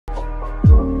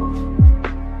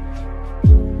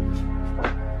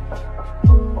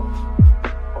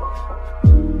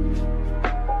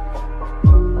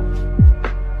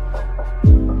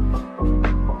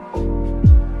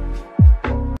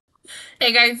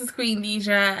Hey guys, it's Queendija,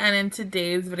 and in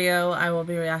today's video, I will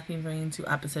be reacting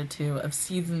to episode 2 of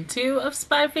season 2 of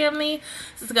Spy Family.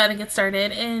 This is gonna get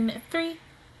started in 3,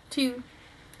 2,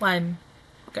 1,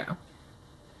 go.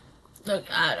 Look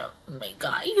at him. Oh my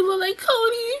god, you look like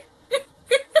Cody.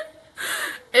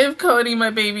 If Cody, my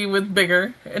baby, was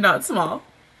bigger and not small.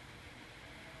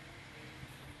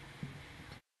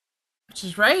 Which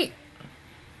is right.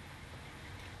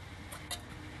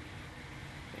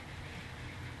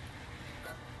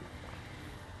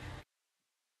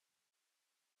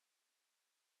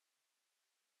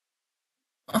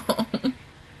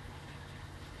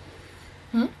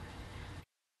 Hmm?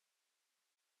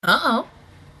 Uh-oh.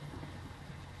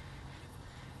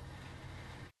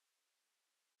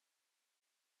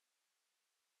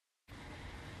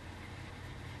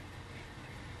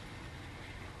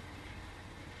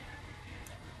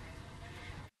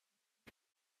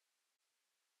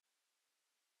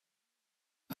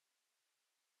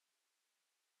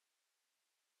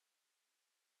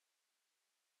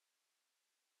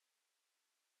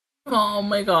 Oh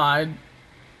my god.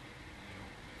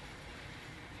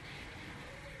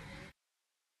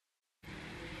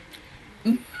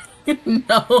 No.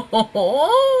 No.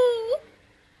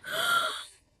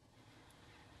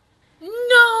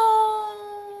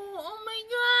 Oh my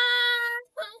god.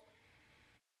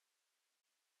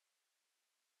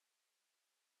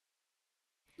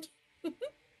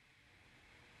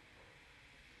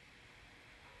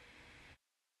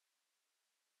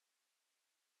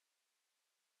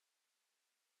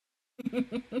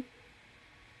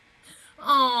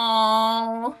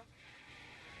 Oh.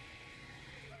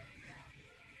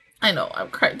 I know, I'm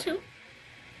crying too.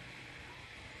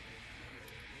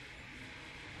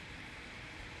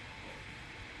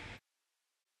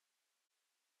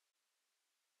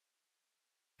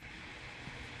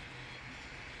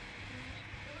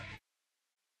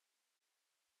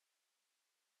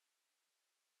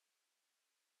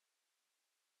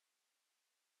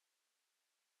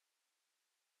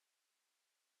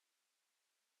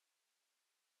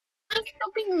 I'm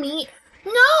helping me.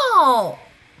 No.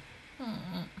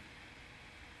 Hmm.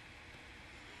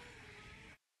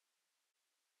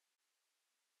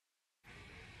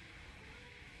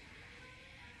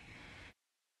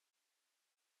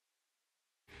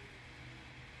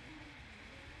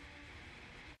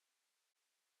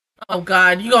 Oh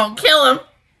god, you gonna kill him?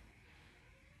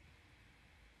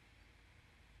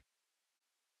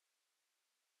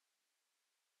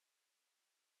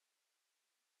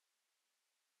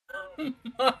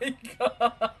 My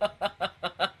god.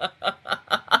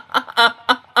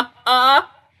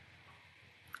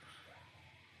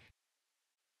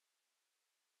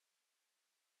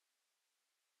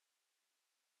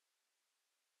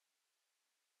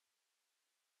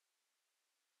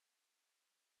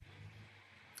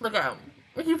 Look at him.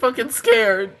 He fucking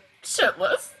scared.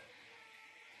 Shitless.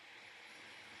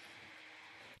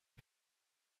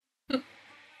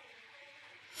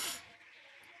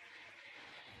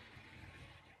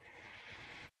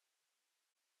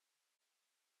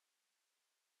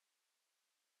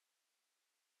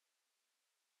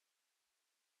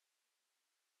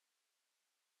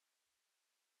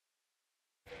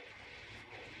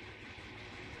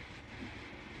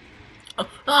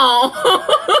 Oh.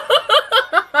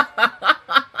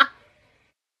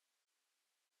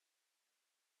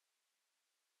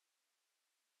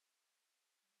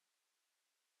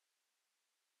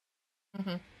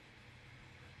 Mhm.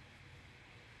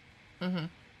 Mhm.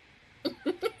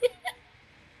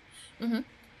 Mhm.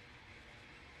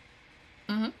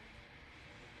 Mhm.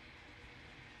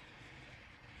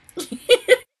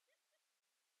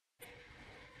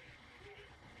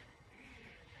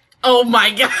 Oh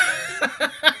my god.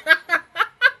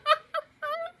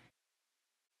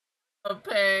 A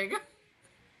pig.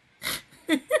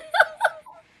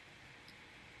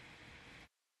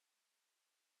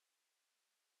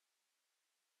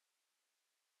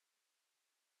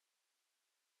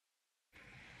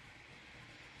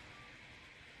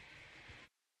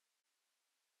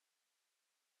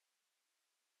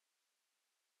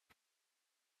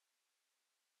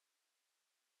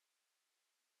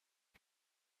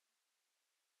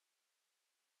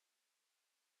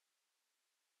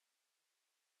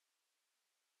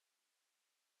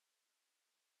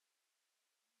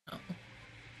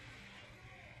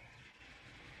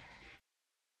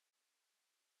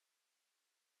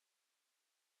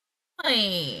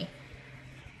 Hey.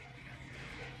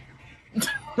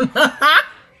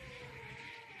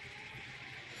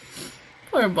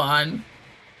 Poor Bon.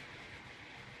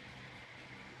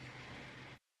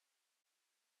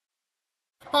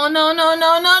 Oh no no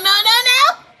no no no no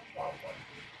no!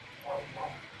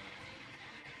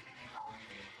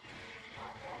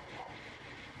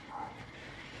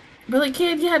 Really,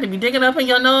 kid, you had to be digging up in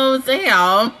your nose.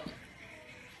 Damn.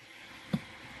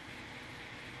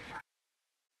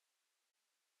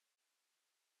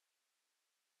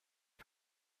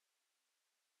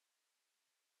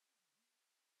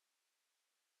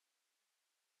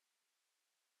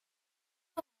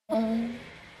 Oh,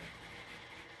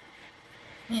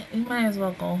 yeah, you might as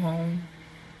well go home.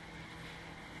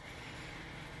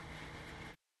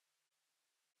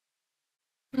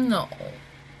 No.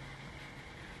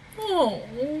 Oh.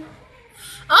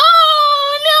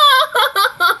 Oh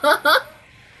no!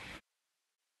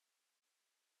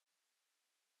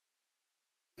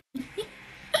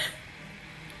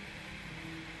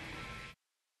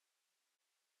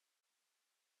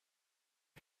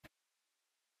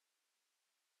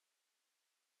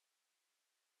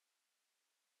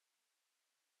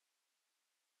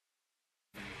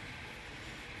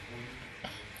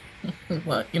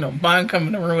 Well, you know, Bond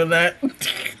coming to ruin that.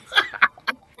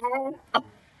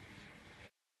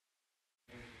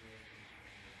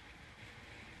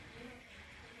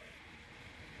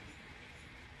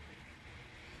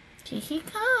 Here he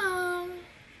come.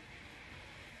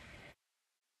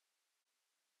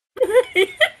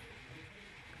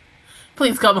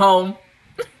 Please come home.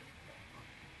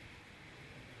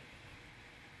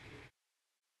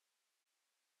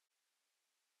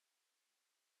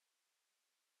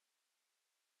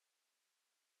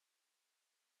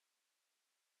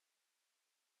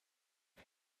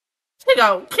 She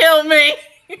gonna kill me.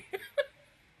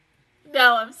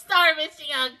 No, I'm starving.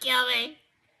 She gonna kill me.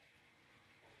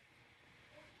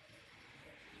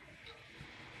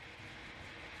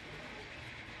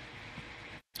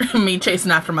 Me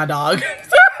chasing after my dog.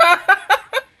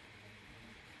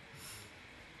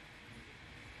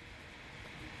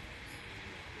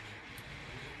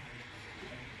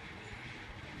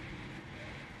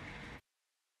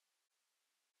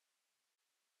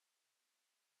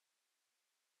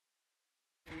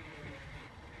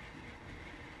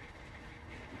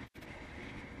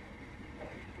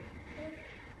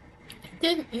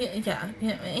 Yeah,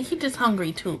 yeah. He just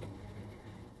hungry too.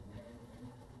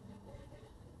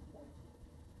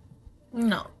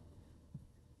 No,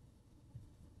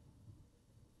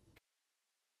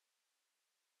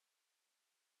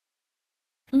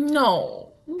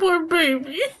 no, poor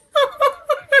baby.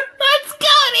 That's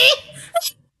Cody.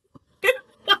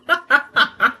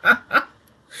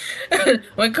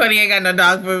 When Cody ain't got no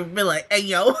dog food, be like, "Hey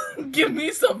yo, give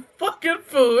me some fucking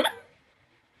food."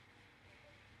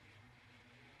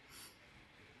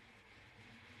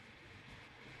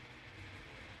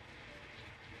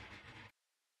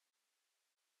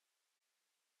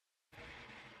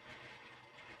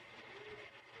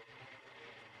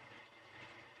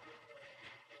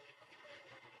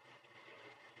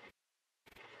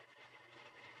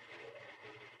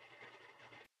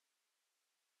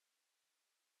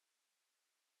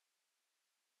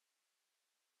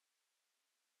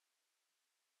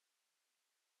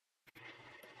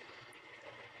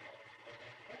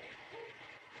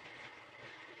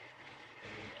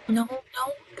 No,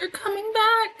 no, they're coming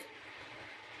back.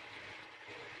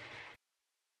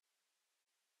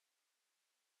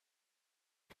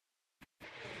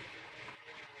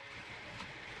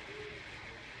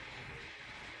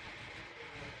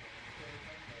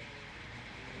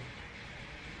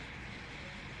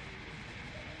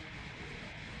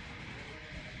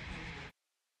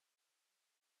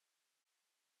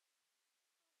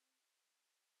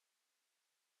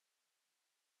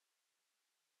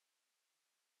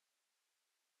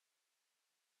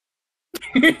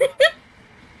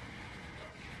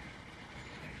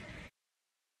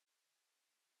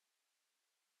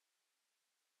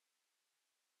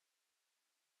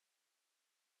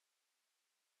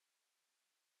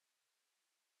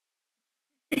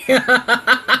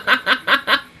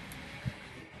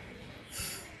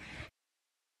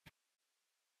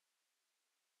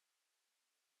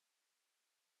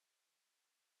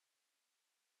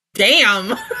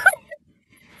 Damn.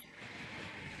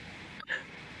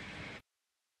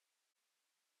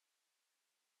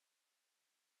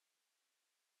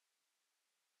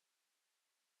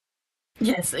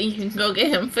 Yes, you can go get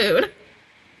him food.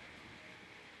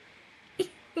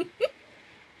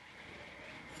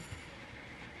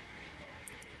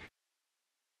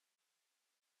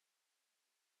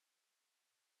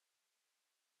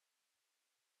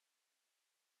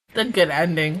 The good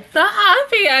ending. The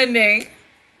happy ending.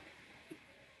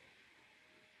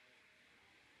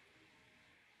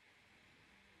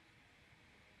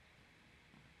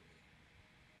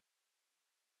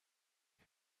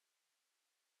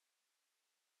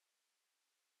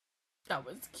 That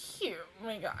was cute. Oh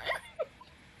my god.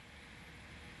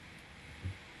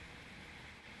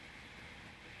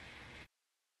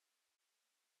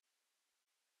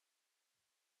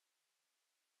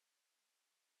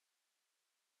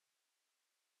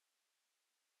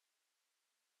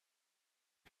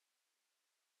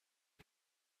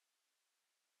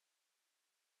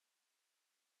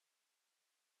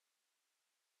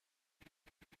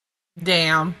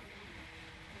 Damn.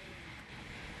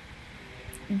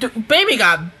 Baby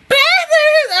got bags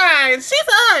in his eyes.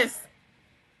 She's us.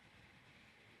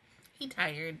 He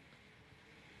tired.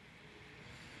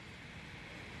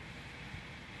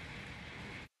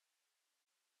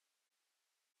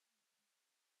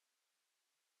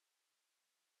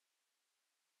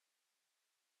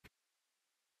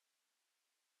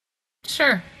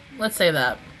 Sure. Let's say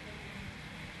that.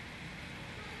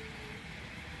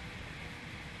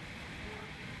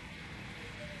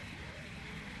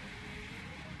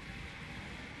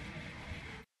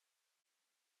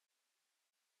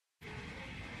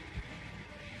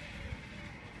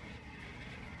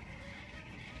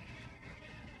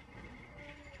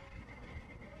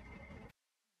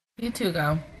 You two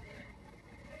go.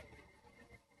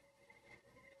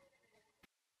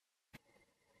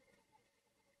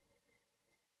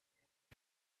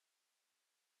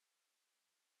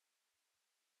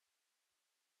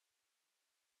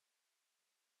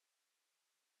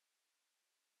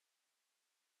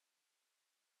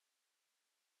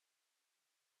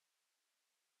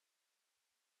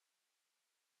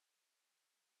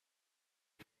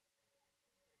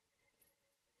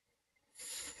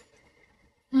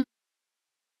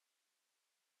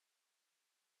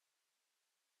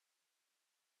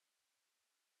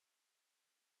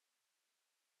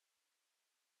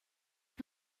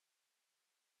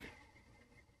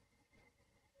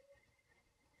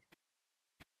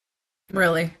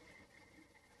 Really.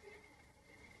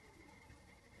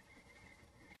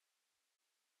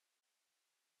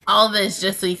 All this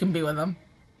just so you can be with them.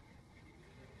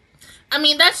 I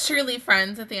mean, that's truly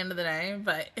friends at the end of the day,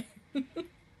 but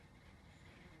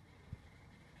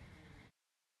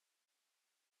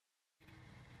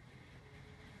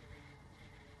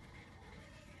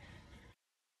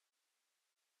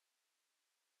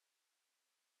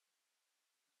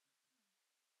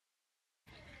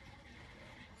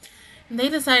they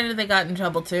decided they got in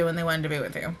trouble too and they wanted to be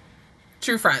with you.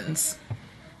 True friends.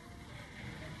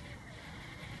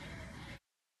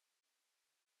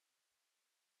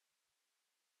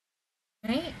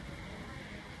 Right?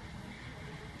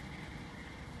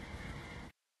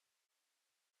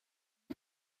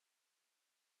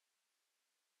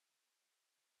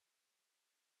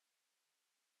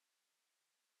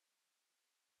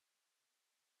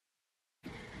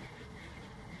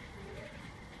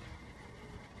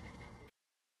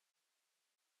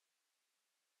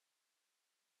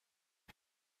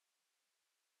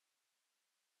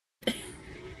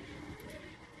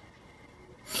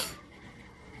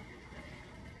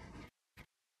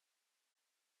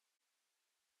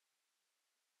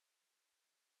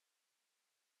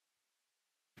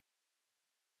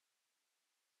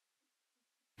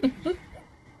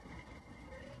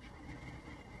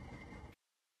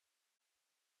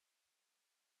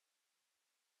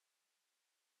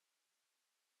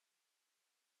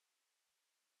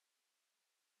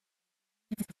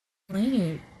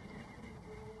 Wait.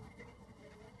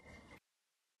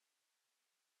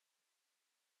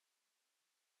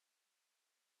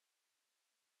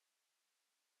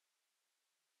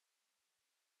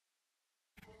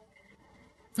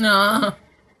 No.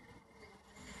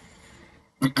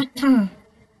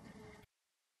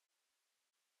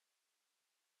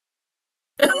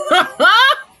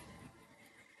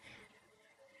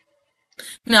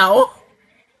 No.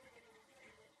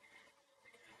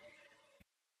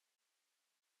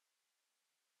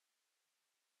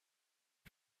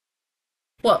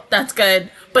 Well, that's good.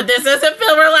 But this doesn't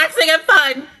feel relaxing and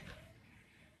fun.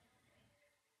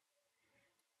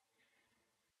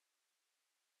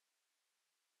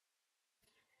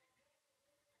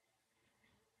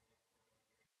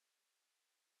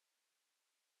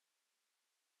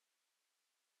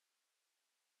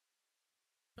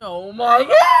 Oh my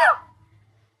god.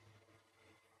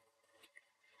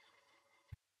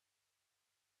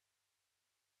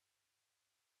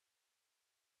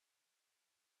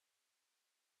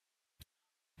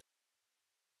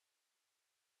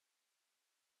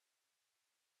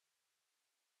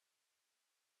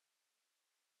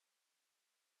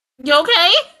 You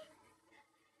okay?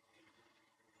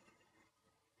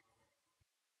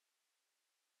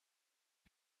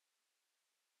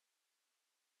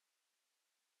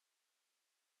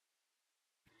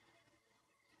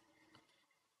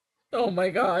 Oh my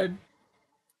god.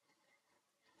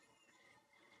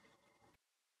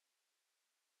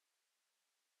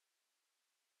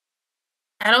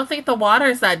 I don't think the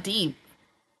water's that deep.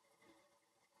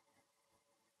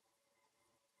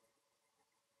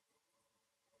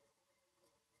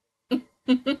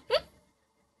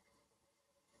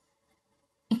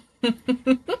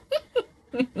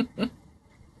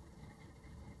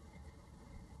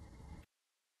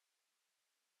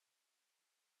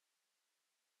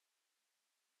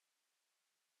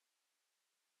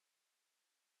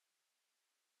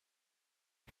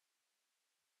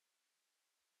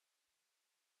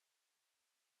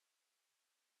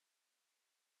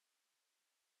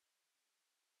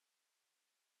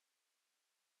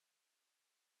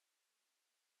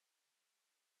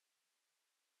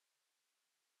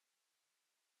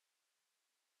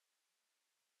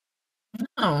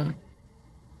 Oh,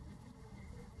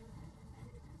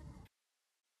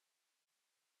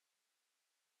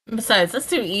 besides, that's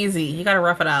too easy. You gotta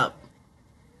rough it up.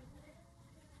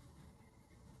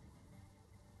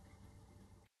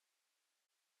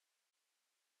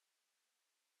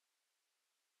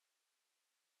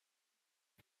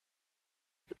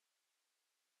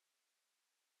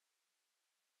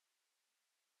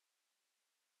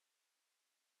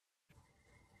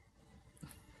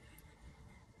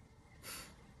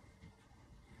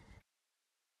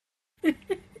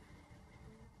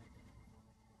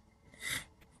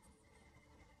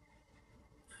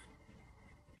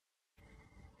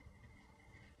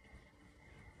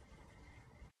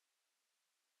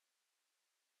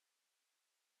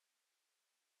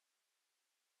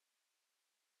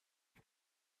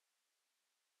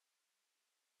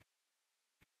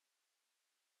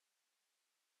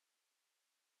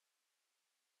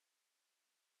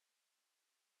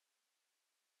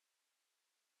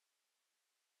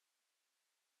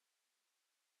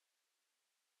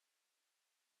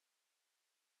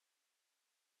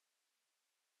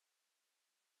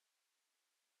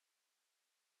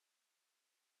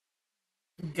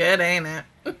 Good, ain't it?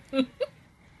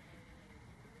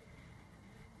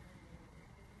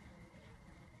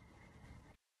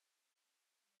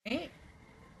 Right?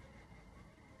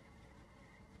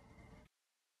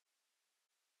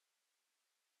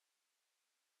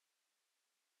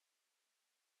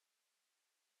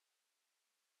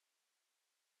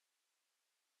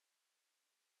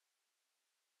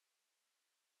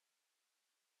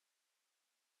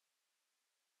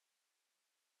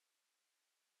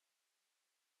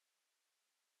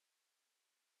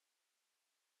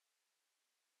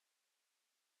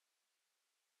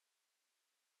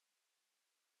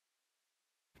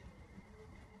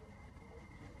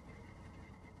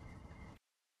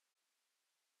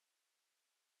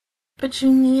 But you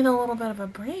need a little bit of a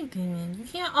break, Damien. You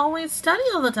can't always study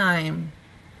all the time.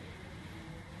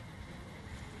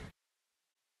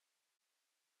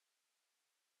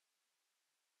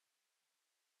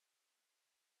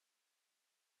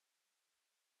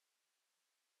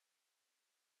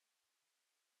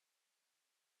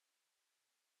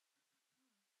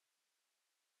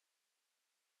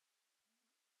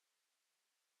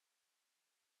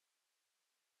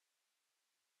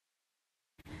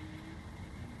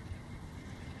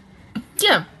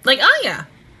 Yeah, like, oh yeah.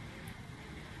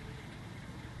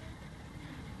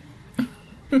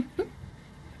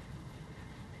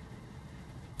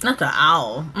 Not the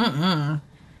owl. Mm-mm.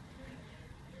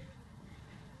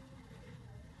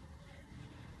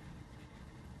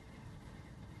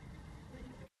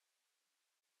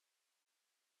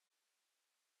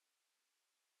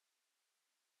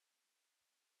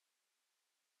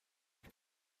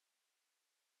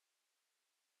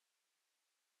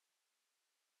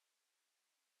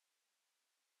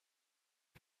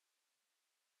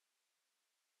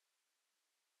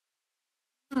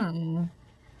 Hmm.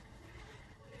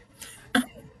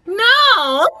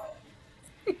 No!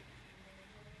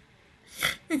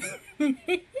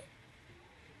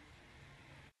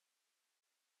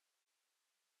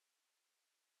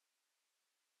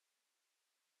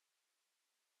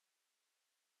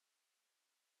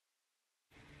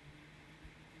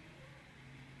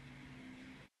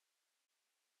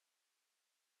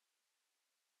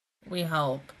 We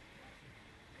hope.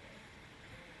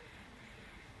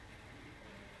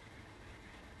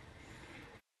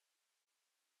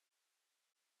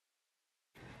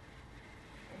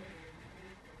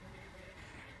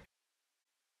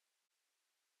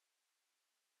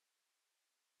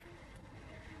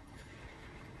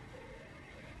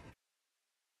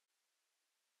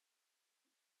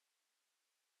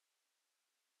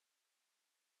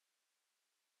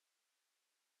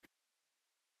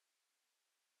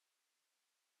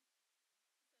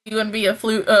 You want to be a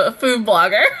food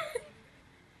blogger,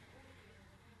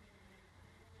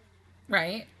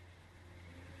 right?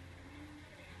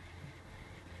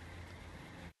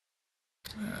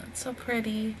 Oh, it's so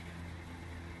pretty.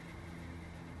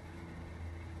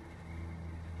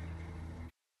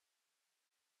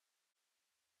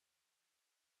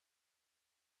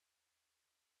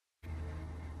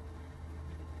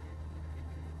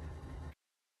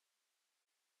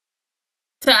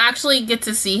 To actually get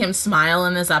to see him smile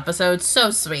in this episode, so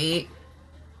sweet.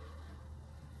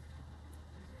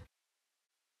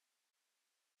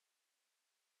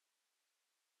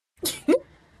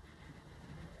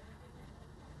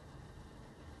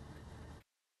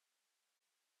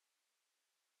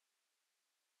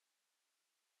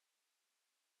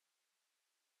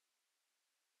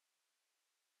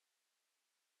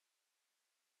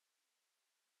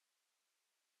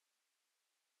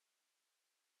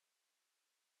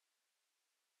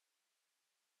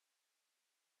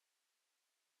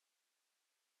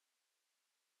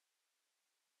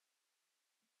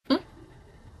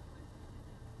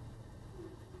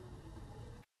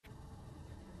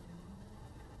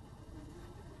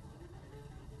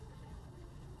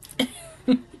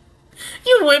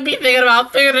 would be thinking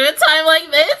about food at a time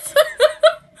like this.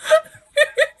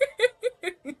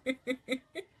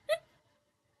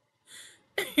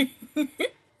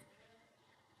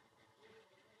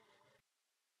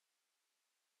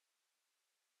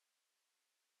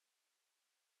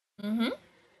 Mm-hmm.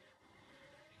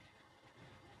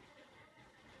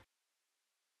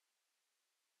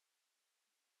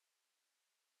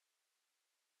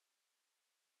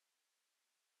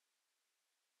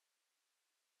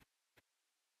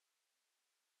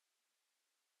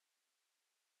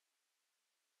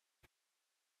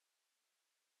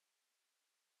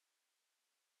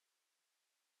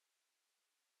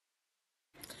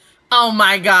 Oh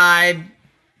my god.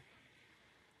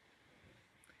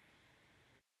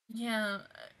 Yeah.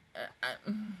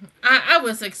 I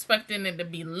was expecting it to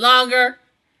be longer.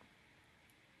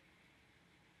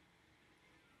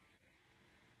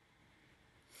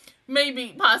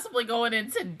 Maybe possibly going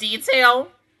into detail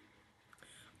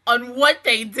on what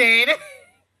they did.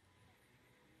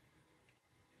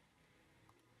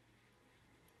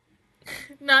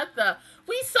 Not the.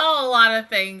 We saw a lot of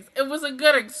things. It was a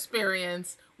good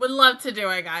experience. Would love to do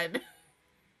it again.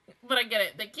 But I get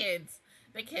it. The kids.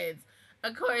 The kids.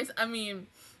 Of course, I mean,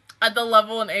 at the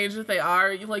level and age that they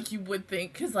are, like, you would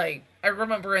think, because, like, I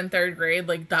remember in third grade,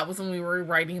 like, that was when we were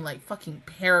writing, like, fucking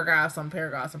paragraphs on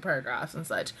paragraphs on paragraphs and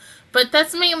such. But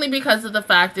that's mainly because of the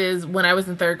fact is, when I was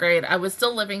in third grade, I was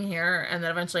still living here, and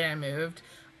then eventually I moved.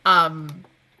 And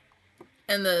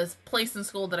the place in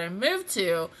school that I moved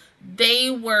to,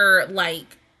 they were,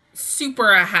 like,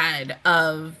 super ahead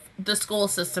of the school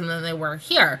system than they were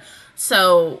here.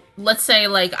 So let's say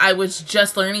like I was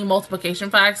just learning multiplication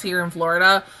facts here in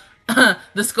Florida.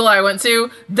 The school I went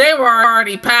to, they were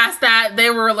already past that. They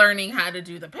were learning how to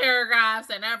do the paragraphs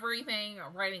and everything,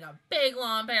 writing a big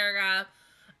long paragraph,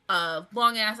 a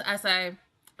long ass essay.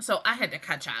 So I had to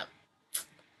catch up.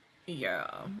 Yeah.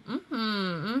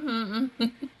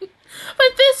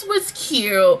 But this was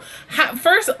cute.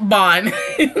 First, Bon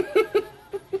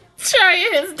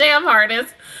trying his damn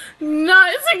hardest not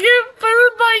to get food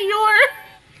by your.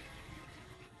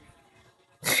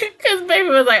 Because baby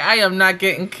was like, I am not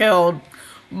getting killed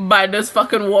by this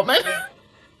fucking woman.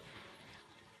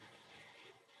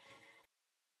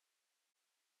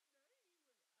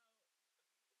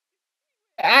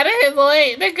 Out of his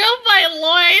way to go fight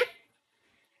Lloyd.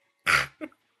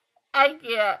 I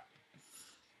can't.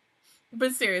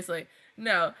 But seriously,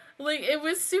 no. Like it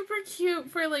was super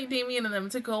cute for like Damien and them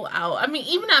to go out. I mean,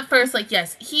 even at first, like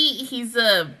yes, he's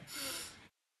a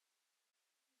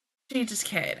prestigious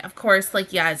kid. Of course,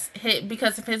 like yes,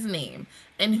 because of his name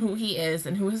and who he is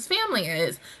and who his family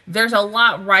is, there's a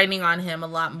lot riding on him, a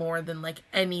lot more than like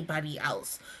anybody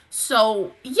else.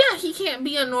 So yeah, he can't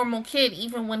be a normal kid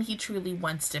even when he truly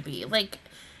wants to be. Like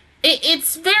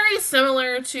it's very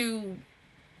similar to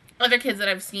other kids that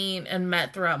I've seen and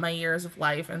met throughout my years of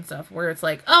life and stuff where it's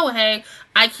like, oh hey,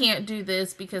 I can't do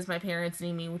this because my parents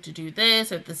need me to do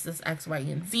this or this is X, Y,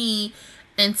 and Z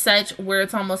and such, where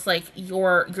it's almost like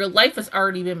your life has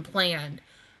already been planned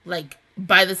like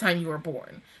by the time you were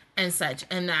born and such,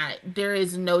 and that there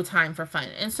is no time for fun.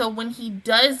 And so when he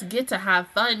does get to have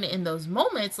fun in those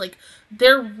moments, like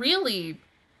they're really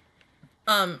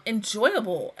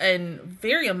enjoyable and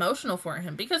very emotional for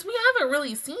him because we haven't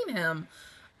really seen him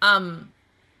um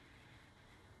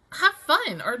have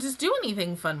fun or just do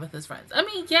anything fun with his friends. I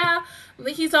mean, yeah,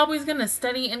 he's always gonna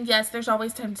study, and yes, there's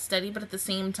always time to study, but at the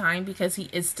same time, because he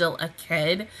is still a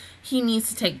kid, he needs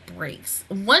to take breaks.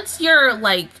 Once you're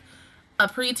like a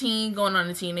preteen going on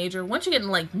a teenager, once you get in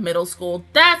like middle school,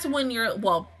 that's when you're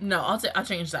well, no, I'll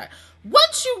change that.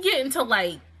 Once you get into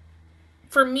like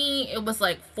for me, it was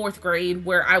like fourth grade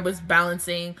where I was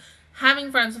balancing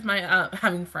having friends with my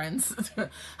having friends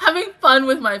having fun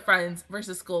with my friends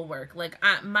versus schoolwork. Like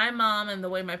my mom and the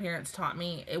way my parents taught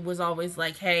me, it was always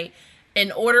like, hey,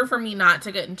 in order for me not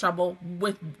to get in trouble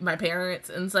with my parents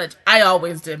and such, I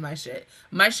always did my shit.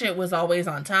 My shit was always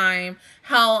on time.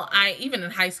 Hell, I even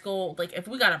in high school, like if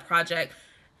we got a project,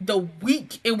 the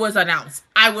week it was announced,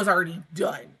 I was already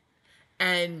done.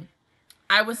 And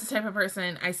I was the type of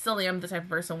person, I still am the type of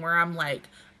person where I'm like,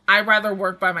 I'd rather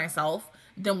work by myself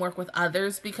than work with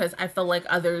others because I feel like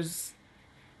others,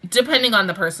 depending on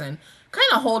the person, kind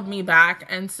of hold me back.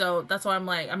 And so that's why I'm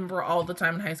like, I remember all the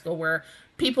time in high school where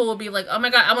people will be like, oh my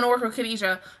God, I want to work with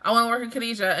Khadijah. I want to work with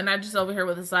Khadijah. And I just over here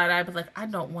with a side eye, but like, I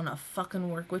don't want to fucking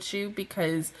work with you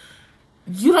because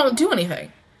you don't do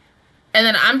anything. And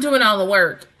then I'm doing all the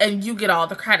work and you get all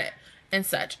the credit and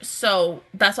such. So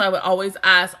that's why I would always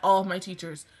ask all of my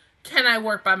teachers, can I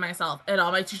work by myself? And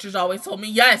all my teachers always told me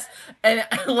yes. And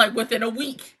like within a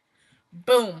week,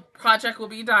 boom, project will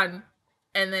be done.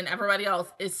 and then everybody else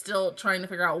is still trying to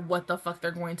figure out what the fuck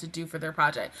they're going to do for their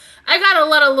project. I got a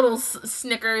lot of little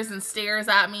snickers and stares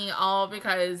at me, all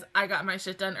because I got my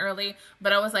shit done early.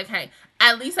 But I was like, hey,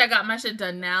 at least I got my shit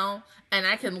done now, and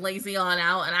I can lazy on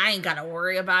out, and I ain't gotta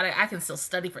worry about it. I can still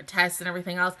study for tests and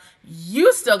everything else.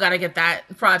 You still gotta get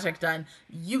that project done.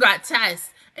 You got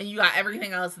tests, and you got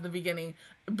everything else in the beginning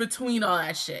between all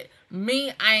that shit.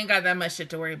 Me, I ain't got that much shit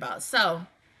to worry about. So,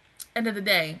 end of the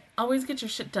day, always get your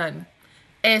shit done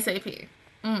ASAP.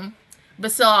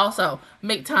 But still also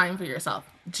make time for yourself.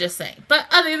 Just saying. But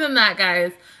other than that,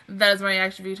 guys, that is my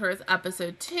reaction view towards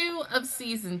episode 2 of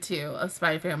season 2 of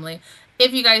Spy Family.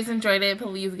 If you guys enjoyed it,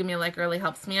 please give me a like. It really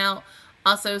helps me out.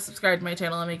 Also, subscribe to my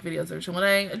channel. I make videos every single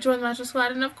day. Join the Master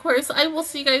Squad. And of course, I will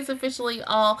see you guys officially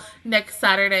all next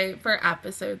Saturday for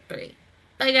episode 3.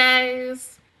 Bye,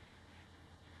 guys.